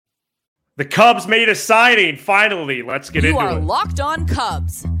The Cubs made a signing, finally. Let's get into it. You are Locked On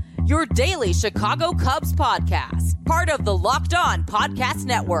Cubs, your daily Chicago Cubs podcast. Part of the Locked On Podcast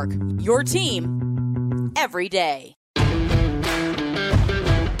Network, your team every day.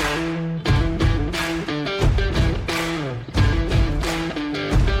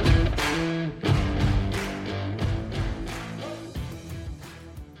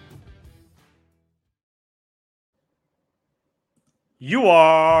 You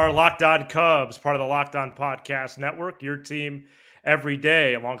are Locked On Cubs, part of the Locked On Podcast Network, your team every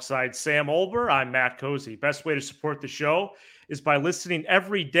day. Alongside Sam Olber, I'm Matt Cozy. Best way to support the show is by listening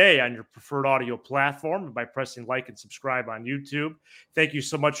every day on your preferred audio platform and by pressing like and subscribe on YouTube. Thank you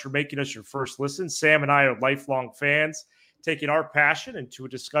so much for making us your first listen. Sam and I are lifelong fans, taking our passion into a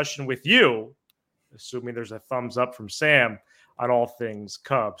discussion with you, assuming there's a thumbs up from Sam on all things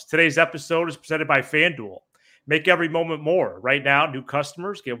Cubs. Today's episode is presented by FanDuel. Make every moment more. Right now, new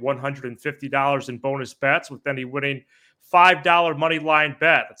customers get $150 in bonus bets with any winning $5 money line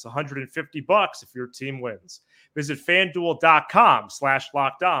bet. That's $150 if your team wins. Visit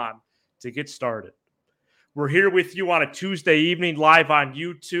FanDuel.com/locked-on to get started. We're here with you on a Tuesday evening live on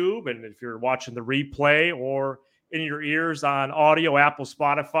YouTube. And if you're watching the replay or in your ears on audio, Apple,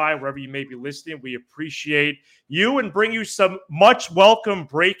 Spotify, wherever you may be listening, we appreciate you and bring you some much welcome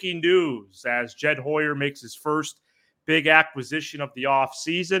breaking news as Jed Hoyer makes his first big acquisition of the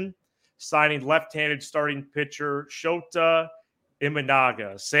offseason, signing left-handed starting pitcher Shota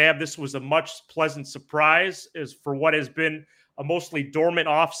Imanaga. Sam, this was a much pleasant surprise as for what has been a mostly dormant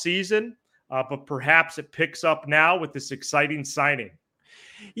offseason, but perhaps it picks up now with this exciting signing.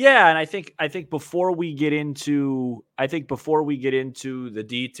 Yeah, and I think before we get into the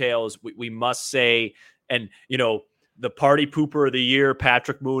details, we must say, and the party pooper of the year,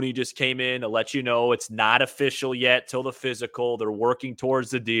 Patrick Mooney, just came in to let you know it's not official yet till the physical. They're working towards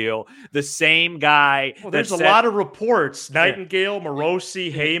the deal. The same guy. Well, there's a lot of reports. Nightingale,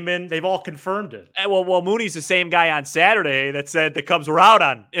 Morosi, Heyman, they've all confirmed it. Well, Mooney's the same guy on Saturday that said the Cubs were out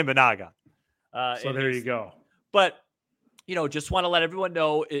on Imanaga. So there you go. But just want to let everyone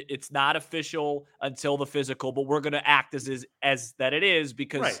know it's not official until the physical, but we're going to act as that it is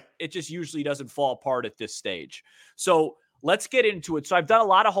because It just usually doesn't fall apart at this stage. So let's get into it. So I've done a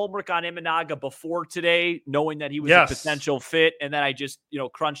lot of homework on Imanaga before today, knowing that he was a potential fit. And then I just,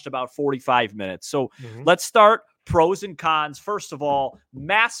 crunched about 45 minutes. So Let's start pros and cons. First of all,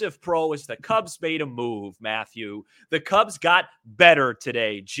 massive pro is the Cubs made a move, Matthew. The Cubs got better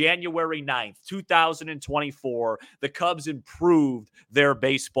today, January 9th, 2024. The Cubs improved their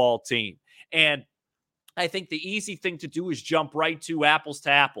baseball team. And I think the easy thing to do is jump right to apples.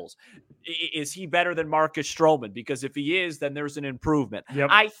 Is he better than Marcus Stroman? Because if he is, then there's an improvement. Yep.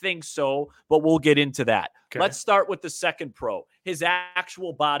 I think so, but we'll get into that. Okay. Let's start with the second pro, his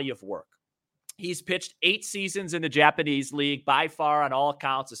actual body of work. He's pitched 8 seasons in the Japanese league, by far on all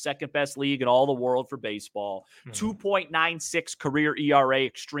accounts, the second best league in all the world for baseball. 2.96 career ERA,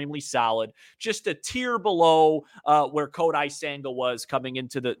 extremely solid. Just a tier below where Kodai Senga was coming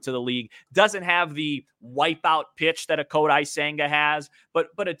into the league. Doesn't have the wipeout pitch that a Kodai Senga has, but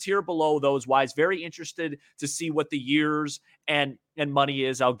a tier below those wise. Very interested to see what the years and money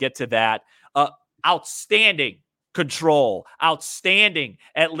is. I'll get to that. Outstanding control, outstanding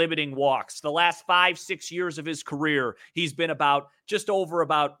at limiting walks. The last 5-6 years of his career, he's been just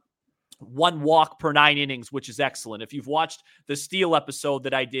over 1 walk per 9 innings, which is excellent. If you've watched the Steele episode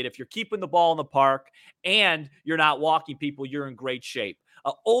that I did, if you're keeping the ball in the park and you're not walking people, you're in great shape.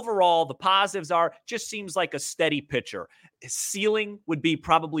 Overall, the positives are just seems like a steady pitcher. His ceiling would be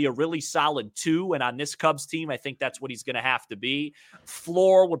probably a really solid 2, and on this Cubs team, I think that's what he's going to have to be.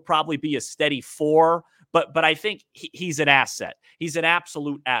 Floor would probably be a steady 4, but I think he's an asset. He's an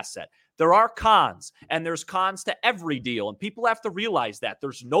absolute asset. There are cons, and there's cons to every deal, and people have to realize that.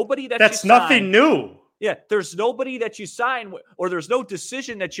 There's nobody that's nothing new. Yeah, there's nobody that you sign, or there's no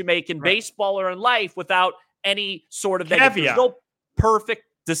decision that you make in baseball or in life without any sort of caveat. There's no perfect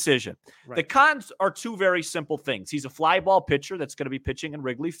decision. Right. The cons are 2 very simple things. He's a fly ball pitcher that's going to be pitching in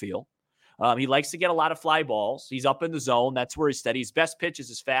Wrigley Field. He likes to get a lot of fly balls. He's up in the zone. That's where he's steady. His best pitch is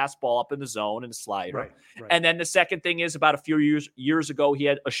his fastball up in the zone and a slider. Right. And then the second thing is about a few years ago, he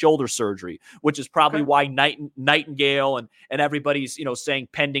had a shoulder surgery, which is probably why Nightingale and everybody's, saying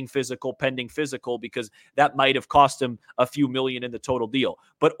pending physical, because that might have cost him a few million in the total deal.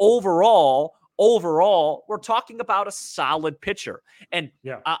 But overall, we're talking about a solid pitcher. And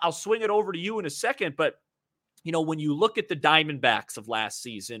I'll swing it over to you in a second, but when you look at the Diamondbacks of last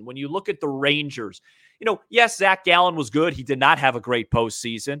season, when you look at the Rangers, yes, Zach Gallen was good. He did not have a great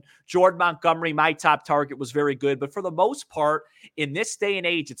postseason. Jordan Montgomery, my top target, was very good. But for the most part, in this day and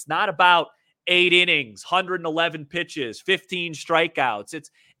age, it's not about 8 innings, 111 pitches, 15 strikeouts.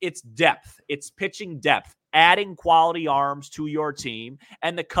 It's depth. It's pitching depth, adding quality arms to your team.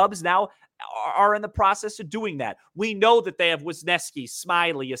 And the Cubs now are in the process of doing that. We know that they have Wisniewski,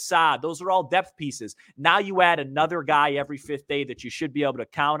 Smiley, Assad. Those are all depth pieces. Now you add another guy every fifth day that you should be able to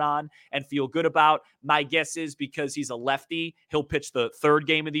count on and feel good about. My guess is because he's a lefty, he'll pitch the third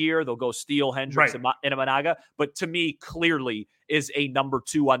game of the year. They'll go Steele, Hendricks, and Imanaga. But to me, clearly is a number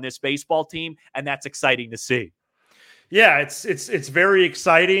 2 on this baseball team, and that's exciting to see. Yeah, it's very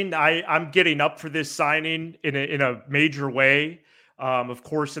exciting. I'm getting up for this signing in a major way. Of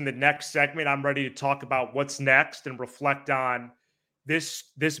course, in the next segment, I'm ready to talk about what's next and reflect on this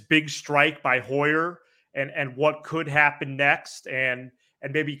big strike by Hoyer and what could happen next, and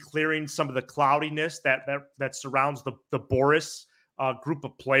maybe clearing some of the cloudiness that surrounds the Boris group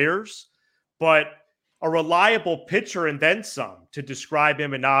of players. But a reliable pitcher and then some to describe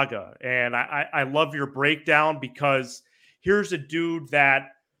Imanaga. And I love your breakdown, because here's a dude that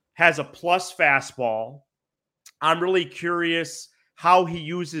has a plus fastball. I'm really curious how he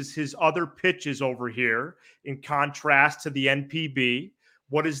uses his other pitches over here in contrast to the NPB.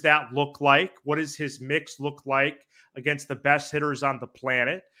 What does that look like? What does his mix look like against the best hitters on the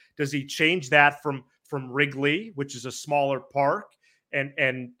planet? Does he change that from Wrigley, which is a smaller park,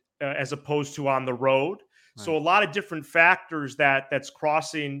 and as opposed to on the road? Right. So a lot of different factors that's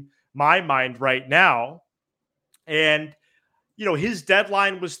crossing my mind right now. And, his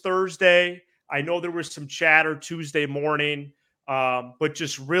deadline was Thursday. I know there was some chatter Tuesday morning, but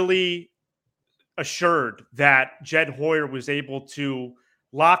just really assured that Jed Hoyer was able to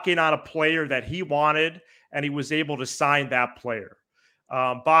lock in on a player that he wanted, and he was able to sign that player.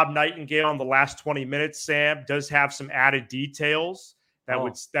 Bob Nightingale in the last 20 minutes, Sam, does have some added details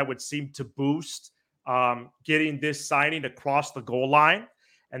that would seem to boost getting this signing across the goal line.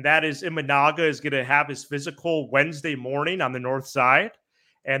 And that is Imanaga is going to have his physical Wednesday morning on the north side,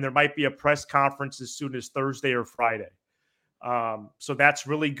 and there might be a press conference as soon as Thursday or Friday. So that's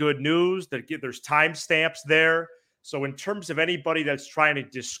really good news. There's timestamps there. So in terms of anybody that's trying to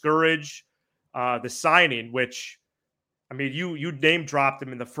discourage the signing, which, I mean, you name dropped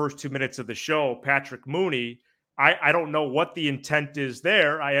him in the first 2 minutes of the show, Patrick Mooney. I don't know what the intent is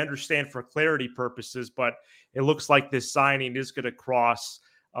there. I understand for clarity purposes, but it looks like this signing is going to cross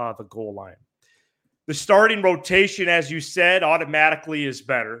the goal line. The starting rotation, as you said, automatically is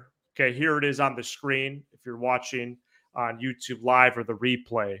better. Okay, here it is on the screen if you're watching on YouTube Live or the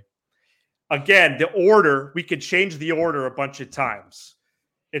replay. Again, the order, we could change the order a bunch of times.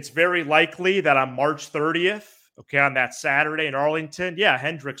 It's very likely that on March 30th, okay, on that Saturday in Arlington,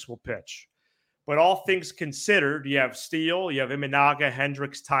 Hendricks will pitch. But all things considered, you have Steele, you have Imanaga,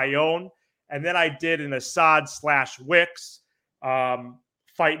 Hendricks, Tyone, and then I did an Assad/Wicks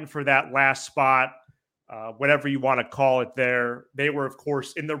fighting for that last spot, whatever you want to call it there. They were, of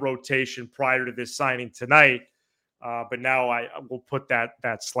course, in the rotation prior to this signing tonight, but now I will put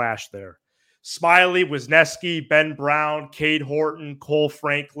that slash there. Smiley, Wisniewski, Ben Brown, Cade Horton, Cole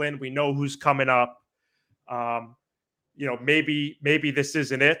Franklin. We know who's coming up. Maybe this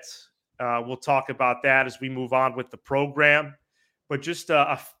isn't it. We'll talk about that as we move on with the program. But just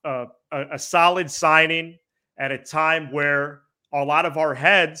a solid signing at a time where a lot of our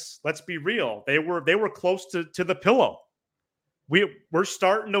heads, let's be real, they were close to the pillow. We're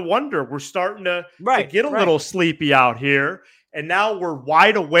starting to wonder. We're starting to get a little sleepy out here. And now we're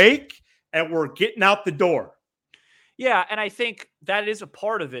wide awake and we're getting out the door. Yeah, and I think that is a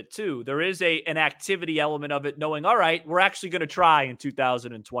part of it, too. There is an activity element of it, knowing, all right, we're actually going to try in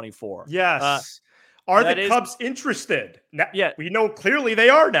 2024. Yes. Are the Cubs interested? Now, we know clearly they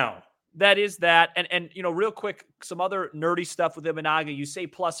are now. That is that. And real quick, some other nerdy stuff with Imanaga. You say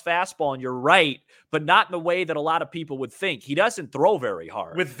plus fastball, and you're right, but not in the way that a lot of people would think. He doesn't throw very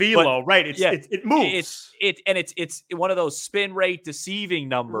hard. With velo, right. It moves. It's one of those spin rate deceiving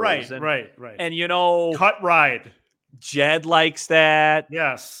numbers. Right. And, cut ride. Jed likes that.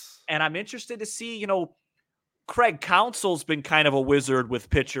 Yes. And I'm interested to see, Craig Counsell's been kind of a wizard with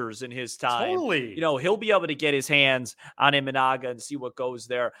pitchers in his time. Totally. He'll be able to get his hands on Imanaga and see what goes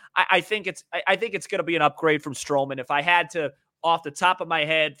there. I think it's going to be an upgrade from Stroman. If I had to, off the top of my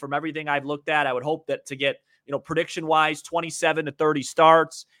head, from everything I've looked at, I would hope that to get, prediction-wise, 27 to 30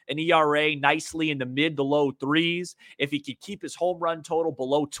 starts, an ERA nicely in the mid to low threes. If he could keep his home run total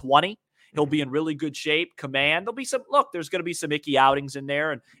below 20, He'll be in really good shape. Command. There's going to be some icky outings in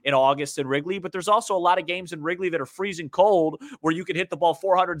there and in August in Wrigley, but there's also a lot of games in Wrigley that are freezing cold where you can hit the ball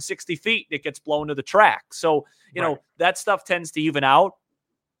 460 feet and it gets blown to the track. So, that stuff tends to even out.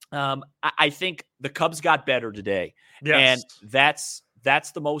 I think the Cubs got better today. Yes. And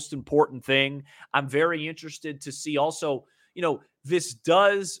that's the most important thing. I'm very interested to see also,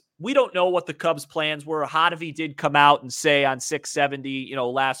 we don't know what the Cubs' plans were. Hotovy did come out and say on 670,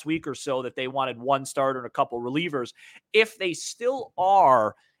 last week or so that they wanted one starter and a couple relievers. If they still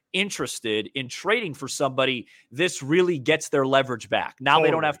are interested in trading for somebody, this really gets their leverage back. Now they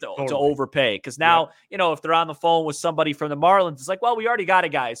don't have to overpay, because now, if they're on the phone with somebody from the Marlins, it's like, well, we already got a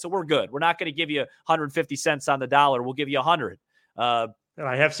guy, so we're good. We're not going to give you 150 cents on the dollar. We'll give you 100. And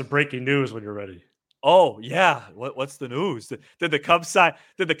I have some breaking news when you're ready. Oh yeah, what's the news? Did the Cubs sign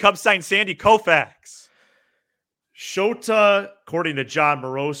Sandy Koufax? Shota, according to John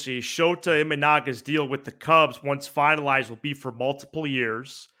Morosi, Shota Imanaga's deal with the Cubs, once finalized, will be for multiple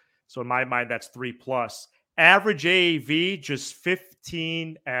years. So in my mind, that's 3+. Average AAV, just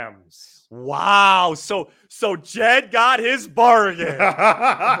 15 M's. Wow. So Jed got his bargain.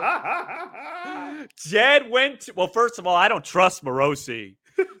 Jed well, first of all, I don't trust Morosi.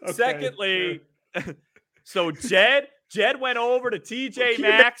 Okay, secondly, sure. So Jed went over to TJ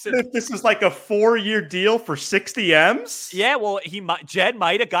Maxx. And this is like a 4-year deal for 60 M's? Yeah, well, Jed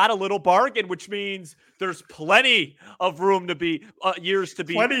might have got a little bargain, which means there's plenty of room to be years to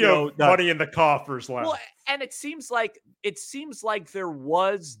be plenty of money in the coffers left. Well, and it seems like there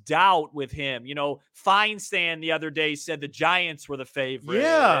was doubt with him. Feinstein the other day said the Giants were the favorite.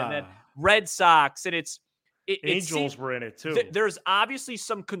 Yeah, and then Red Sox, and Angels were in it too. There's obviously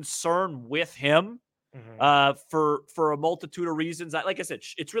some concern with him. For a multitude of reasons. Like I said,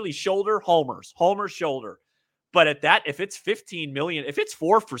 it's really Homer's shoulder. But at that, if it's $15 million, if it's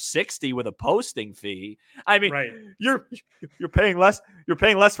 4 for $60 with a posting fee, I mean, right. you're paying less. You're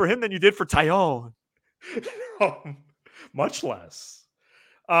paying less for him than you did for Tyone. Much less.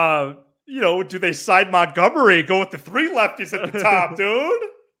 Do they sign Montgomery? Go with the 3 lefties at the top, dude.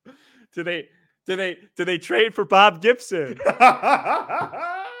 Do they trade for Bob Gibson?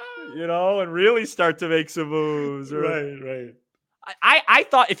 And really start to make some moves. Right. I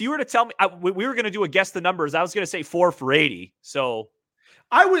thought if you were to tell me we were going to do a guess the numbers, I was going to say 4 for 80. So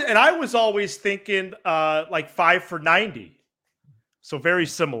I was always thinking like 5 for 90. So very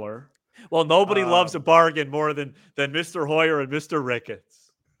similar. Well, nobody loves a bargain more than Mr. Hoyer and Mr.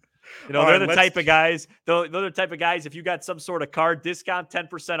 Ricketts. They're the type of guys. They're the type of guys. If you got some sort of card discount,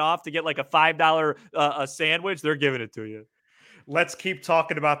 10% off to get like a $5 a sandwich, they're giving it to you. Let's keep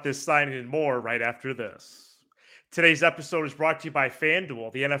talking about this signing and more right after this. Today's episode is brought to you by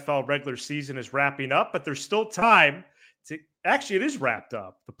FanDuel. The NFL regular season is wrapping up, but there's still time to – actually, it is wrapped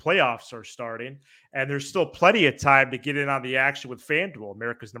up. The playoffs are starting, and there's still plenty of time to get in on the action with FanDuel,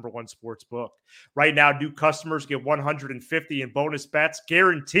 America's #1 sports book. Right now, new customers get $150 in bonus bets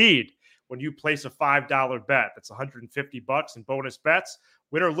guaranteed when you place a $5 bet. That's $150 in bonus bets,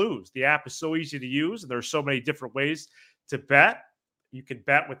 win or lose. The app is so easy to use, and there are so many different ways to bet. You can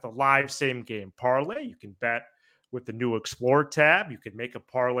bet with the live same game parlay. You can bet with the new Explore tab. You can make a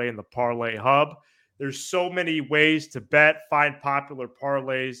parlay in the Parlay Hub. There's so many ways to bet, find popular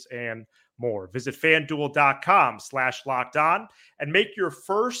parlays, and more. Visit FanDuel.com/lockedon and make your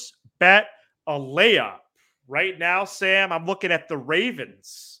first bet a layup. Right now, Sam, I'm looking at the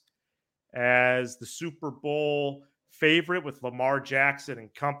Ravens as the Super Bowl favorite with Lamar Jackson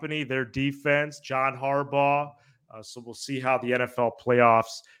and company, their defense, John Harbaugh. So we'll see how the NFL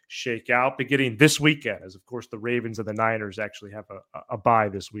playoffs shake out beginning this weekend, as, of course, the Ravens and the Niners actually have a bye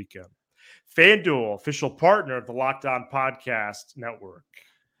this weekend. FanDuel, official partner of the Locked On Podcast Network.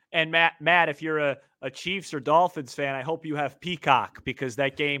 And Matt, if you're a Chiefs or Dolphins fan, I hope you have Peacock, because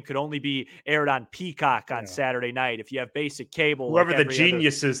that game could only be aired on Peacock on Saturday night. If you have basic cable. Whoever the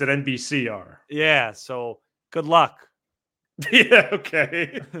geniuses at NBC are. Yeah, so good luck. Yeah,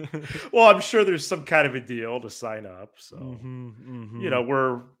 okay. Well, I'm sure there's some kind of a deal to sign up. So,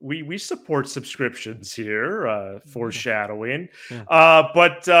 we support subscriptions here, foreshadowing. Yeah.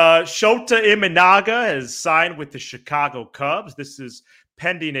 But Shota Imanaga has signed with the Chicago Cubs. This is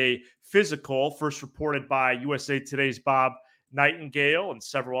pending a physical, first reported by USA Today's Bob Nightingale, and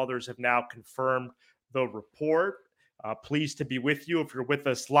several others have now confirmed the report. Pleased to be with you. If you're with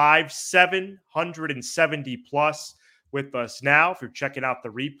us live, 770 plus with us now. If you're checking out the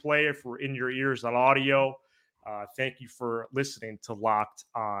replay, if we're in your ears on audio, thank you for listening to Locked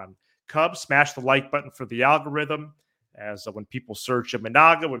On Cubs. Smash the like button for the algorithm, as when people search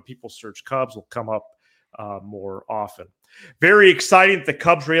Imanaga, when people search Cubs, will come up more often. Very exciting that the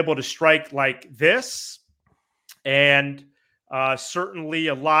Cubs were able to strike like this, and certainly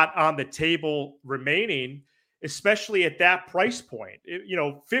a lot on the table remaining, especially at that price point.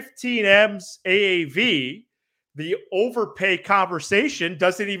 15 M's AAV, the overpay conversation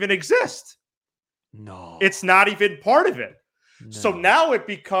doesn't even exist. No. It's not even part of it. No. So now it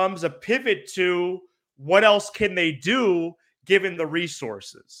becomes a pivot to what else can they do given the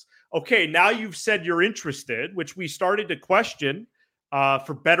resources? Okay, now you've said you're interested, which we started to question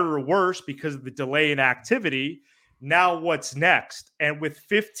for better or worse because of the delay in activity. Now what's next? And with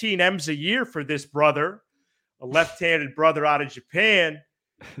 15 M's a year for this brother, a left-handed brother out of Japan,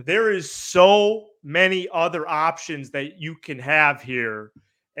 there is so many other options that you can have here.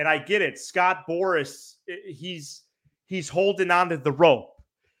 And I get it. Scott Boras, he's holding on to the rope.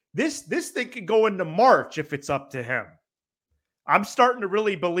 This thing could go into March if it's up to him. I'm starting to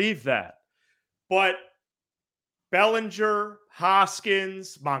really believe that. But Bellinger,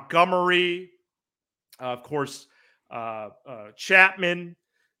 Hoskins, Montgomery, of course, Chapman,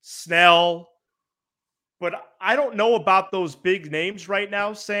 Snell. But I don't know about those big names right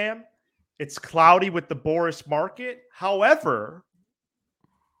now, Sam. It's cloudy with the Boras market. However,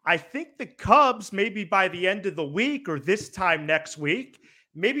 I think the Cubs, maybe by the end of the week or this time next week,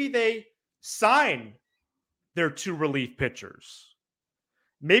 maybe they sign their 2 relief pitchers.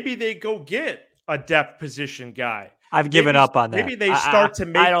 Maybe they go get a depth position guy. I've given up on that. Maybe they start to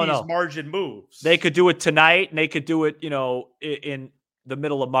make these margin moves. They could do it tonight, and they could do it, in the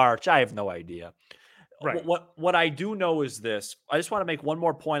middle of March. I have no idea. Right. What I do know is this. I just want to make one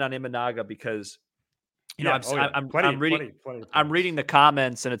more point on Imanaga because, I'm reading the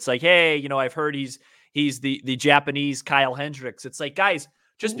comments, and it's like, hey, I've heard he's the Japanese Kyle Hendricks. It's like, guys,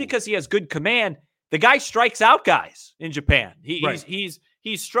 just because he has good command, the guy strikes out guys in Japan. He's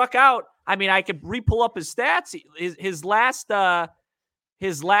struck out. I mean, I could re-pull up his stats. His last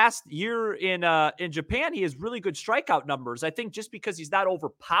year in Japan, he has really good strikeout numbers. I think just because he's not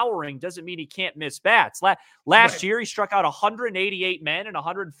overpowering doesn't mean he can't miss bats. Last year, he struck out 188 men in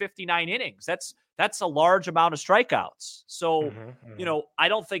 159 innings. That's a large amount of strikeouts. So, I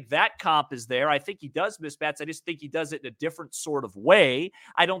don't think that comp is there. I think he does miss bats. I just think he does it in a different sort of way.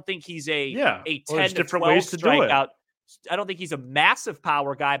 I don't think he's a 10 to 12 ways to strikeout. I don't think he's a massive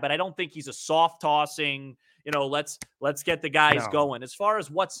power guy, but I don't think he's a soft tossing, let's get the guys going. As far as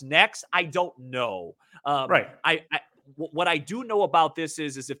what's next, I don't know. What I do know about this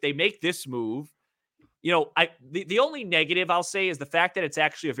is if they make this move, the only negative I'll say is the fact that it's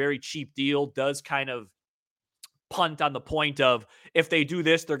actually a very cheap deal does kind of punt on the point of if they do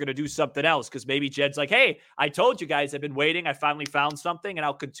this, they're going to do something else. Because maybe Jed's like, hey, I told you guys I've been waiting. I finally found something, and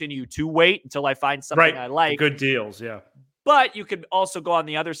I'll continue to wait until I find something I like. Good deals, yeah. But you could also go on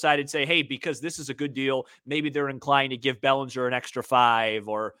the other side and say, hey, because this is a good deal, maybe they're inclined to give Bellinger an extra 5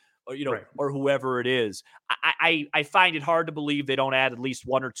 or whoever it is. I find it hard to believe they don't add at least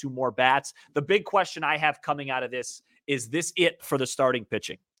 1 or 2 more bats. The big question I have coming out of this is this it for the starting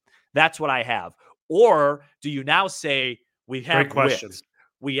pitching? That's what I have. Or do you now say we have Wicks?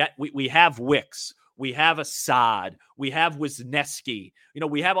 We have Wicks. We have Assad. We have Wisniewski.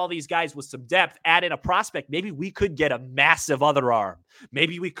 We have all these guys with some depth. Add in a prospect. Maybe we could get a massive other arm.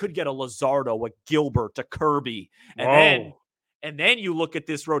 Maybe we could get a Luzardo, a Gilbert, a Kirby. And then you look at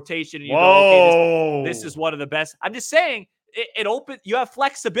this rotation and you go, okay, this is one of the best. I'm just saying it open. You have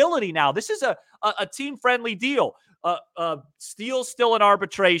flexibility now. This is a team-friendly deal. Steele's still in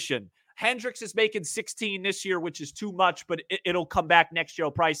arbitration. Hendricks is making 16 this year, which is too much, but it'll come back next year.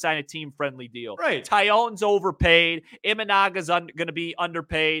 He'll probably sign a team-friendly deal. Right. Tyone's overpaid. Imanaga's going to be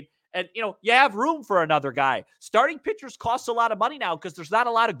underpaid. And, you have room for another guy. Starting pitchers cost a lot of money now because there's not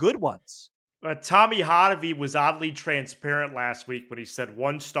a lot of good ones. Tommy Hotovy was oddly transparent last week when he said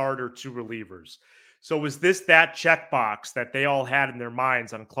 1 starter, 2 relievers. So was this that checkbox that they all had in their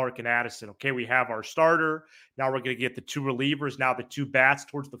minds on Clark and Addison? Okay, we have our starter. Now we're going to get the 2 relievers. Now the 2 bats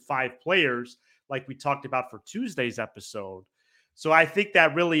towards the 5 players like we talked about for Tuesday's episode. So I think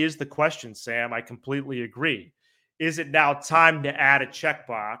that really is the question, Sam. I completely agree. Is it now time to add a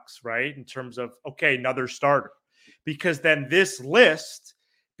checkbox, right, in terms of, okay, another starter? Because then this list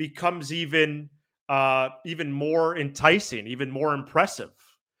becomes even more enticing, even more impressive.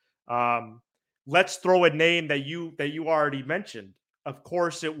 Let's throw a name that you already mentioned. Of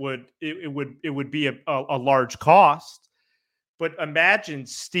course, it would be a large cost, but imagine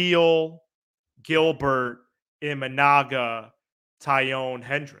Steele, Gilbert, Imanaga, Tyone,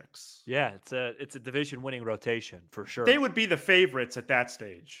 Hendricks. Yeah, it's a division-winning rotation for sure. They would be the favorites at that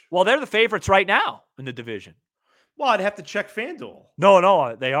stage. Well, they're the favorites right now in the division. Well, I'd have to check FanDuel.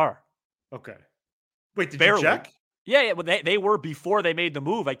 No, they are. Okay. Wait, did Barely. you check? Yeah. Well, they were before they made the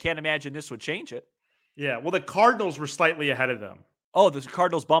move. I can't imagine this would change it. Yeah. Well, the Cardinals were slightly ahead of them. Oh, the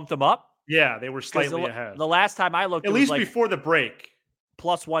Cardinals bumped them up? Yeah, they were slightly ahead. The last time I looked, at least before the break.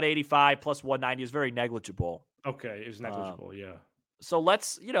 Plus 185, plus 190 is very negligible. Okay, it was negligible, yeah. So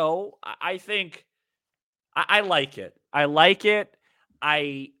let's, I think I like it. I like it.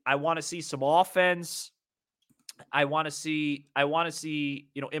 I want to see some offense. I want to see,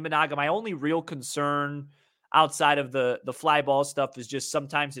 Imanaga. My only real concern outside of the fly ball stuff is just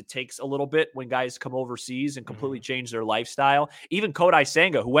sometimes it takes a little bit when guys come overseas and completely change their lifestyle. Even Kodai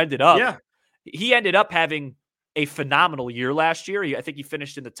Senga, who ended up having a phenomenal year last year. I think he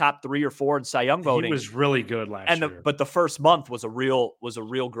finished in the top 3 or 4 in Cy Young voting. He was really good last year. But the first month was a real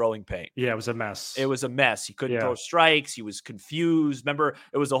growing pain. Yeah, it was a mess. It was a mess. He couldn't throw strikes. He was confused. Remember,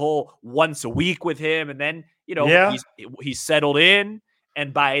 it was a whole once a week with him. And then, he settled in.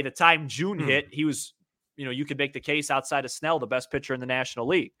 And by the time June hit, he was, you could make the case outside of Snell, the best pitcher in the National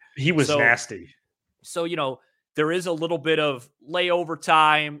League. He was nasty. So, there is a little bit of layover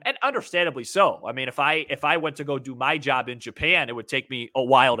time, and understandably so. I mean, if I went to go do my job in Japan, it would take me a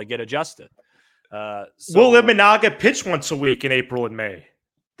while to get adjusted. Will Imanaga pitch once a week in April and May?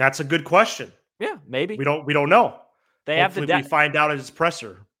 That's a good question. Yeah, maybe. We don't know. Hopefully we find out at his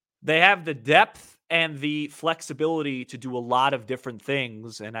presser. They have the depth and the flexibility to do a lot of different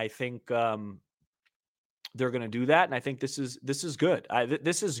things, and I think they're going to do that. And I think this is good.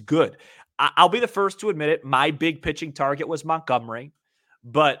 This is good. I'll be the first to admit it. My big pitching target was Montgomery,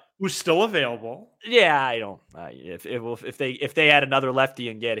 but who's still available. Yeah, I don't. If they add another lefty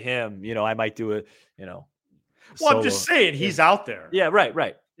and get him, I might do it. Well, solo. I'm just saying he's out there. Yeah,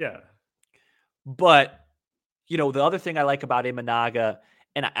 right. Yeah, but the other thing I like about Imanaga,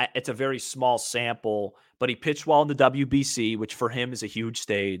 and it's a very small sample, but he pitched well in the WBC, which for him is a huge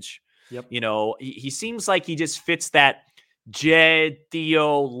stage. Yep. He seems like he just fits that Jed,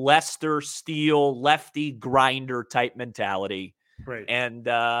 Theo, Lester, Steele, lefty grinder type mentality. Right. And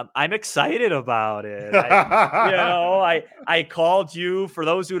I'm excited about it. I called you. For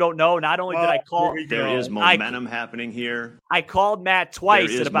those who don't know, not only did I call, there is momentum happening here. I called Matt twice.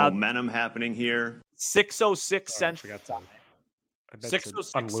 There is at about momentum happening here. 6:06 Central Time.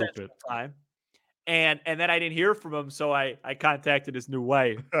 6:06 Central Time. And then I didn't hear from him, so I contacted his new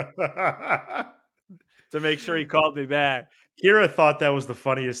wife to make sure he called me back. Kira thought that was the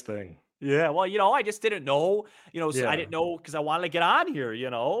funniest thing. Yeah, well, I just didn't know. So I didn't know because I wanted to get on here,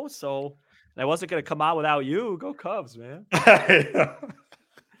 so I wasn't going to come out without you. Go Cubs, man.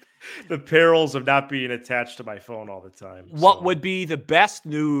 The perils of not being attached to my phone all the time. What would be the best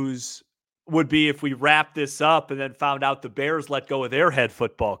news would be if we wrap this up and then found out the Bears let go of their head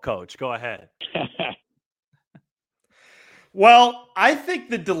football coach. Go ahead. Well, I think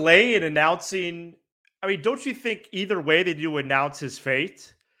the delay in announcing, don't you think either way they do announce his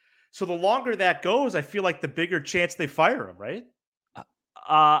fate? So the longer that goes, I feel like the bigger chance they fire him, right?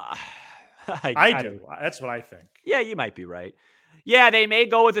 I do. That's what I think. Yeah, you might be right. Yeah, they may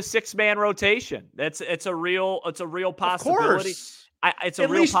go with a 6-man rotation. It's a real possibility. Of course. It's a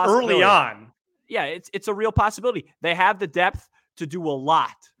real possibility. Early on. Yeah, it's a real possibility. They have the depth to do a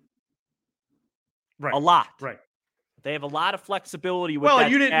lot. Right. A lot. Right. They have a lot of flexibility with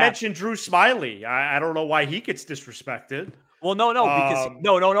you didn't mention Drew Smiley. I don't know why he gets disrespected. Well, no,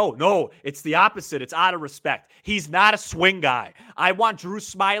 because no. It's the opposite. It's out of respect. He's not a swing guy. I want Drew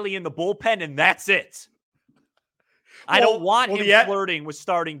Smiley in the bullpen, and that's it. I don't want him flirting with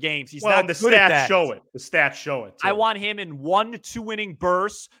starting games. He's not good at that. The stats show it. Too. I want him in 1 to 2 inning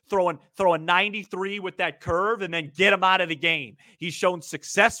bursts, throwing 93 with that curve, and then get him out of the game. He's shown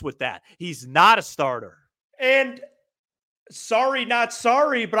success with that. He's not a starter. And sorry, not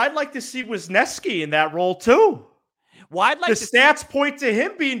sorry, but I'd like to see Wisniewski in that role too. Well, I'd like the stats point to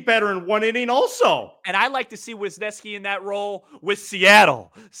him being better in 1 inning also. And I'd like to see Wisniewski in that role with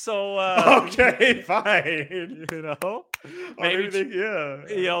Seattle. So okay, fine. Maybe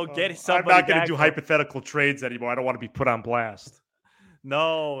get somebody. I'm not going to do hypothetical trades anymore. I don't want to be put on blast.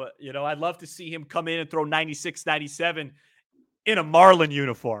 No, I'd love to see him come in and throw 96, 97 in a Marlin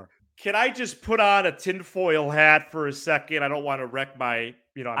uniform. Can I just put on a tinfoil hat for a second? I don't want to wreck my,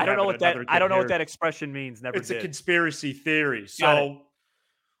 I don't know what that expression means. It's a conspiracy theory. So,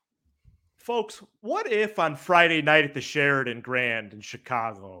 folks, what if on Friday night at the Sheridan Grand in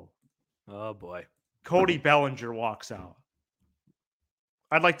Chicago, oh boy, Cody Bellinger walks out?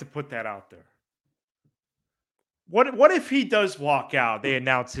 I'd like to put that out there. What if he does walk out? They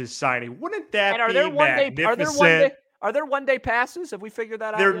announce his signing. Wouldn't that be magnificent? Are there one-day passes? Have we figured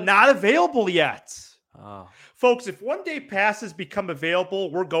that out? They're not available yet. Oh. Folks, if one-day passes become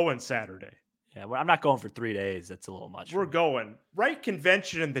available, we're going Saturday. Yeah, well, I'm not going for 3 days. That's a little much. We're going. Write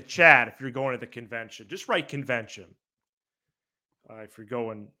convention in the chat if you're going to the convention. Just write convention. If you're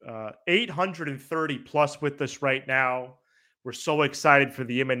going 830 plus with us right now. We're so excited for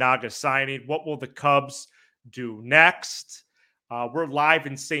the Imanaga signing. What will the Cubs do next? We're live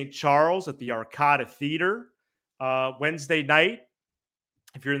in St. Charles at the Arcada Theater Wednesday night.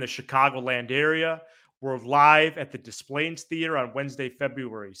 If you're in the Chicagoland area, we're live at the Des Plaines Theater on Wednesday,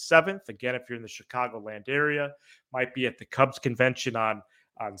 February 7th. Again, if you're in the Chicagoland area, might be at the Cubs convention on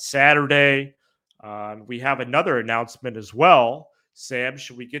Saturday. We have another announcement as well. Sam,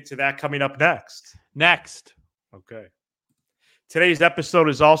 should we get to that coming up next? Next. Okay. Today's episode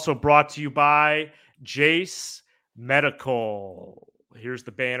is also brought to you by Jace Medical. Here's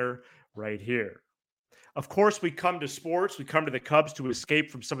the banner right here. Of course, we come to sports. We come to the Cubs to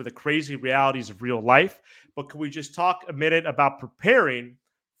escape from some of the crazy realities of real life. But can we just talk a minute about preparing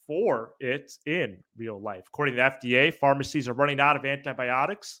for it in real life? According to the FDA, pharmacies are running out of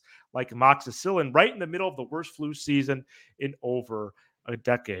antibiotics like amoxicillin right in the middle of the worst flu season in over a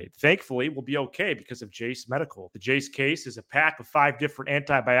decade. Thankfully, we'll be okay because of Jace Medical. The Jace case is a pack of 5 different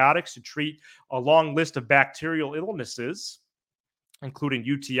antibiotics to treat a long list of bacterial illnesses, including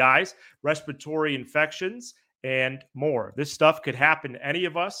UTIs, respiratory infections, and more. This stuff could happen to any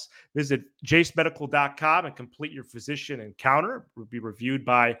of us. Visit jacemedical.com and complete your physician encounter. It will be reviewed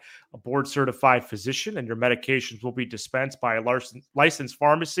by a board-certified physician, and your medications will be dispensed by a licensed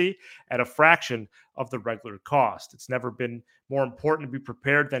pharmacy at a fraction of the regular cost. It's never been more important to be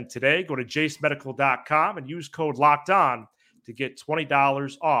prepared than today. Go to jacemedical.com and use code LOCKEDON to get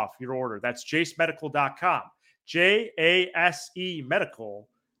 $20 off your order. That's jacemedical.com.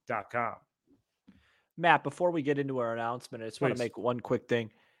 JASEmedical.com. Matt, before we get into our announcement, I just want to make one quick thing.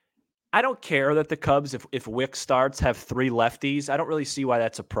 I don't care that the Cubs, if Wick starts, have 3 lefties. I don't really see why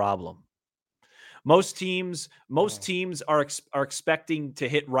that's a problem. Most teams are expecting to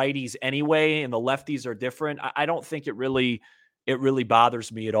hit righties anyway, and the lefties are different. I don't think it really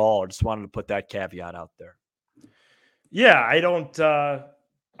bothers me at all. I just wanted to put that caveat out there. Yeah, I don't. I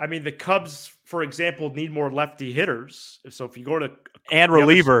mean, the Cubs, for example, need more lefty hitters. So if you go to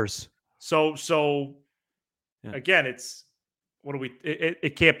relievers, again, it's what do we?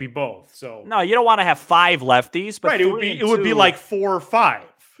 It can't be both. So no, you don't want to have 5 lefties, but right, it would be like 4 or 5.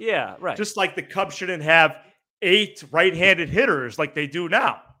 Yeah, right. Just like the Cubs shouldn't have 8 right-handed hitters like they do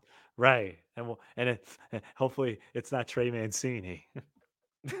now. Right, and hopefully it's not Trey Mancini.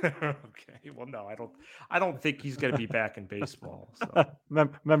 Okay. Well, no, I don't think he's going to be back in baseball. So.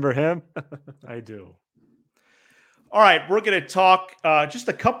 Remember him? I do. All right, we're going to talk just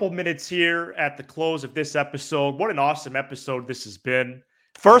a couple minutes here at the close of this episode. What an awesome episode this has been.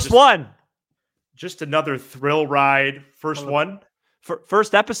 First one. Just another thrill ride. First one.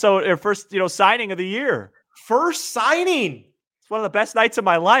 First episode or first, signing of the year. First signing. It's one of the best nights of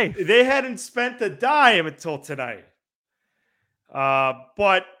my life. They hadn't spent a dime until tonight.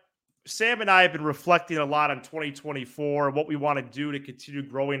 But Sam and I have been reflecting a lot on 2024 and what we want to do to continue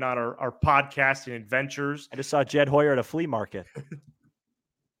growing on our podcasting adventures. I just saw Jed Hoyer at a flea market.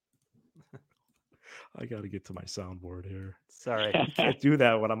 I got to get to my soundboard here. Sorry. I can't do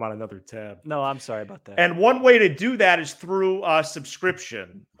that when I'm on another tab. No, I'm sorry about that. And one way to do that is through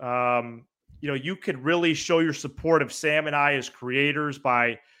subscription. You could really show your support of Sam and I as creators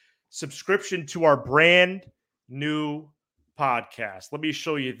by subscription to our brand new podcast. Let me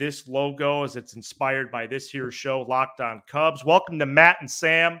show you this logo as it's inspired by this here show, Locked On Cubs. Welcome to Matt and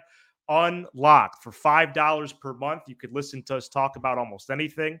Sam Unlocked. For $5 per month, you could listen to us talk about almost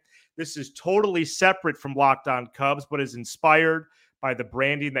anything. This is totally separate from Locked On Cubs, but is inspired by the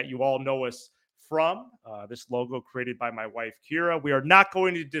branding that you all know us from. This logo created by my wife, Kira. We are not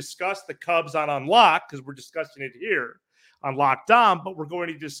going to discuss the Cubs on Unlocked because we're discussing it here on Locked On, but we're going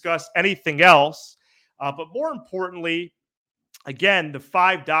to discuss anything else. But more importantly, again, the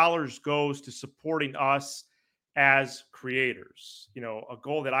 $5 goes to supporting us as creators. A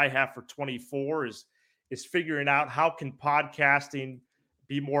goal that I have for 24 is figuring out how can podcasting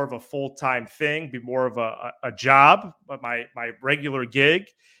be more of a full-time thing, be more of a job, but my regular gig.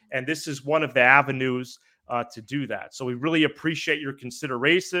 And this is one of the avenues to do that. So we really appreciate your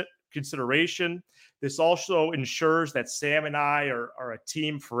consideration. This also ensures that Sam and I are a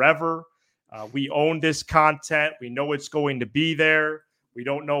team forever. We own this content. We know it's going to be there. We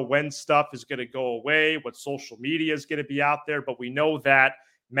don't know when stuff is going to go away, what social media is going to be out there, but we know that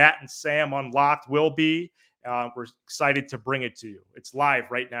Matt and Sam Unlocked will be. We're excited to bring it to you. It's live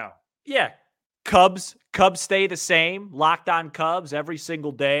right now. Yeah. Cubs stay the same. Locked On Cubs every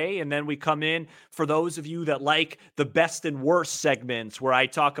single day. And then we come in for those of you that like the best and worst segments where I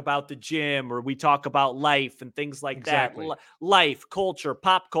talk about the gym or we talk about life and things like that. Life, culture,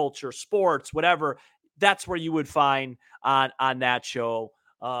 pop culture, sports, whatever. That's where you would find on that show.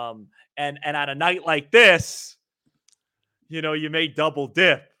 And on a night like this, you may double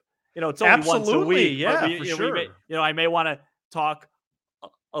dip. It's only once a week. Yeah, but for sure. I may want to talk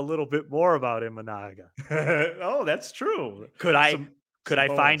a little bit more about Imanaga. Oh, that's true. Could I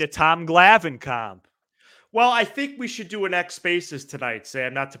find a Tom Glavine comp? Well, I think we should do an X Spaces tonight,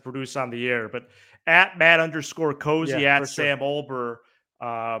 Sam, not to produce on the air, but at Matt_Cozy, at Sam Olber.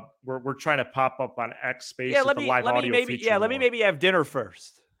 We're trying to pop up on X Spaces, the live audio feature. Let me maybe have dinner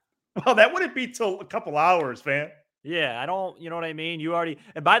first. Well, that wouldn't be till a couple hours, man. Yeah, I don't, you know what I mean? You already,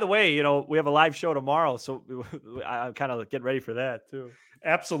 and by the way, we have a live show tomorrow, so I'm kind of getting ready for that too.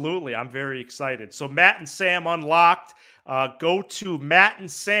 Absolutely. I'm very excited. So Matt and Sam Unlocked, go to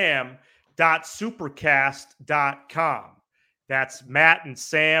mattandsam.supercast.com. That's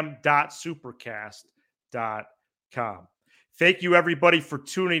mattandsam.supercast.com. Thank you, everybody, for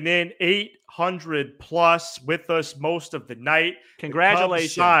tuning in. 800 plus with us most of the night.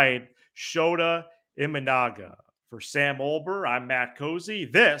 Congratulations. Side, Shota, Imanaga. For Sam Olber, I'm Matt Cozy.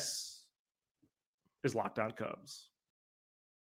 This is Locked On Cubs.